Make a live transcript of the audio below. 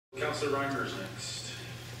Councillor Reimer is next.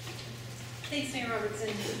 Thanks, Mayor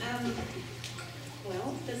Robertson.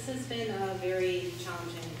 Well, this has been a very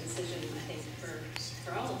challenging decision, I think,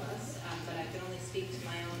 for all of us, but I can only speak to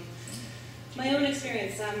my own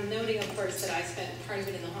experience. Noting, of course, that I spent part of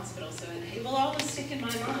it in the hospital, so it will always stick in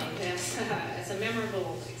my mind as a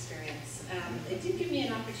memorable experience. It did give me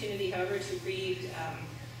an opportunity, however, to read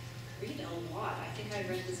a lot. I think I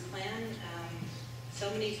read this plan so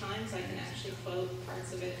many times I can actually quote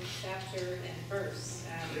parts of it chapter and verse.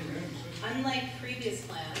 Unlike previous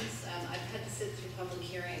plans, I've had to sit through public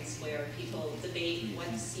hearings where people debate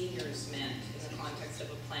what seniors meant in the context of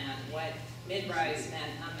a plan, what mid-rise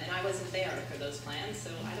meant, and I wasn't there for those plans, so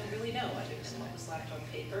I don't really know other than what was left on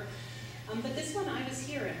paper. But this one, I was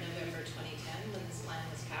here in November 2010 when this plan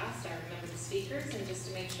was passed. I remember the speakers, and just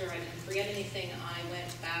to make sure I didn't forget anything, I went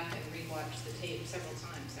back and rewatched the tape several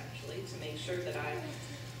times, actually, to make sure that I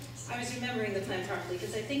was remembering the plan properly,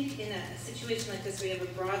 because I think in a situation like this, we have a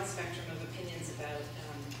broad spectrum of opinions about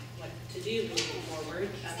what to do moving forward.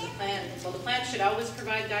 The plan should always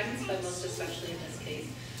provide guidance, but most especially in this case.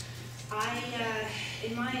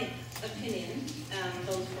 In my opinion,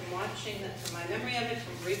 both from from my memory of it,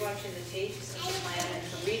 from rewatching the tapes of the plan, and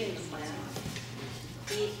from reading the plan,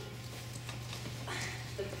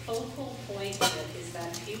 the focal point of it is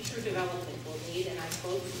that future development will need, and I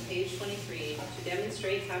quote from page 23, to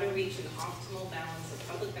demonstrate how to reach an optimal balance of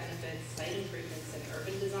public benefits, site improvements, and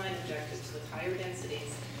urban design objectives with higher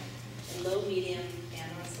densities and low, medium,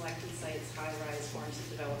 and on selected sites, high-rise forms of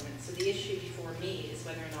development. So the issue before me is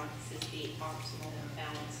whether or not this is the optimal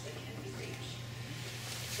balance that can be reached.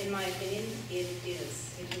 In my opinion, it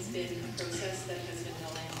is. It has been a process that has been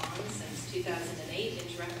going on since 2008,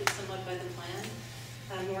 interrupted somewhat by the plan,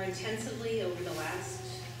 more intensively over the last,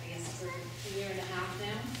 I guess, for a year and a half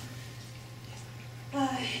now.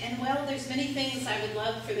 And well, there's many things I would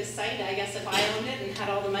love for this site, I guess, if I owned it and had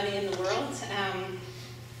all the money in the world.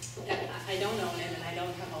 I don't own it, and I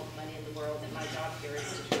don't have all the money in the world, and my job here is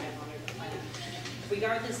to try and honor the plan.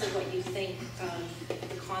 Regardless of what you think of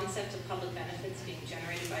the concept of public benefits being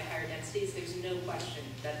generated by higher densities, there's no question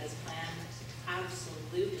that this plan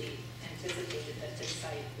absolutely anticipated that this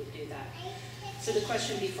site would do that. So the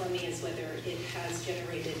question before me is whether it has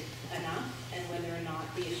generated enough, and whether or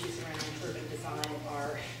not the issues around urban design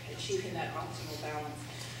are achieving that optimal balance.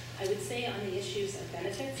 I would say on the issues of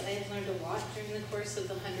benefits, I have learned a lot during the course of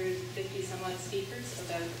the 150 some odd speakers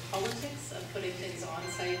about the politics of putting things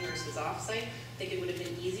on-site versus off-site. I think it would have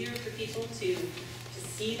been easier for people to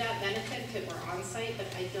see that benefit if it were on-site, but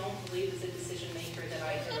I don't believe as a decision maker that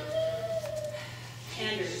I could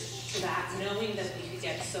pander to that, knowing that we could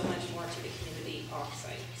get so much more for the community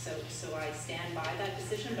off-site. So I stand by that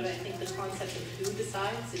decision, but I think the concept of who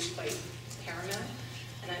decides is quite paramount,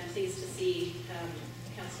 and I'm pleased to see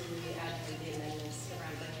Councillor Lee adding the amendments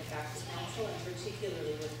around bringing it back to council, and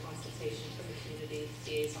particularly with consultation from the community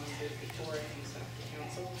liaison group before it comes back to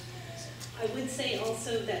council. I would say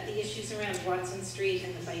also that the issues around Watson Street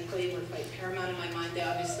and the bikeway were quite paramount in my mind. They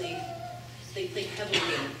obviously think heavily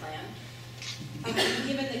in the plan.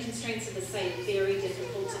 Given the constraints of the site, very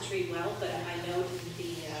difficult to treat well, but I know in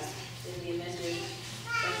the amended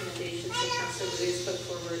recommendations that Councillor Lee put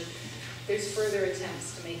forward, there's further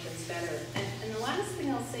attempts to make things better. And the last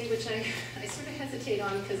thing I'll say, which I sort of hesitate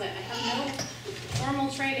on because I have no formal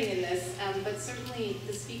training in this, but certainly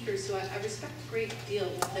the speakers, who I respect a great deal,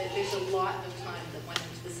 there's a lot of time that went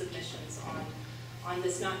into the submissions on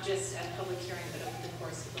this, not just at public hearing, but over the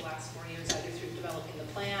course of the last 4 years, either through developing the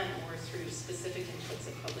plan or through specific inputs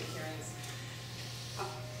at public hearings.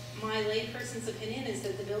 My layperson's opinion is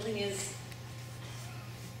that the building is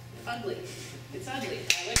ugly. It's ugly.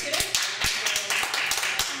 I looked at it.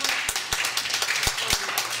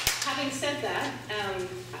 Having said that,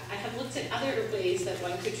 I have looked at other ways that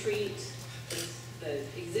one could treat the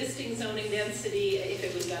existing zoning density if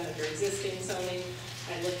it was done under existing zoning.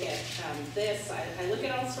 I look at this. I look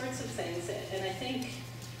at all sorts of things, and I think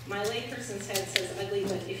my layperson's head says ugly,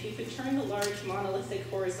 but if you could turn the large monolithic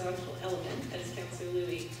horizontal element, as Councillor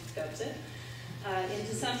Louis dubs it,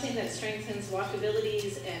 into something that strengthens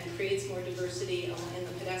walkabilities and creates more diversity in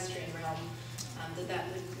the pedestrian realm, that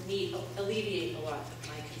would alleviate a lot of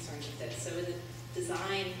my concerns with it. So in the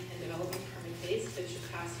design and development permit phase that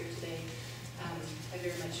should pass here today, I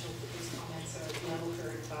very much hope that those comments are well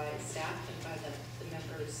heard by staff and by the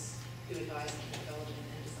members who advise on development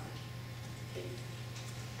and design. Okay.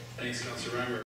 Thanks, Councillor Reimer.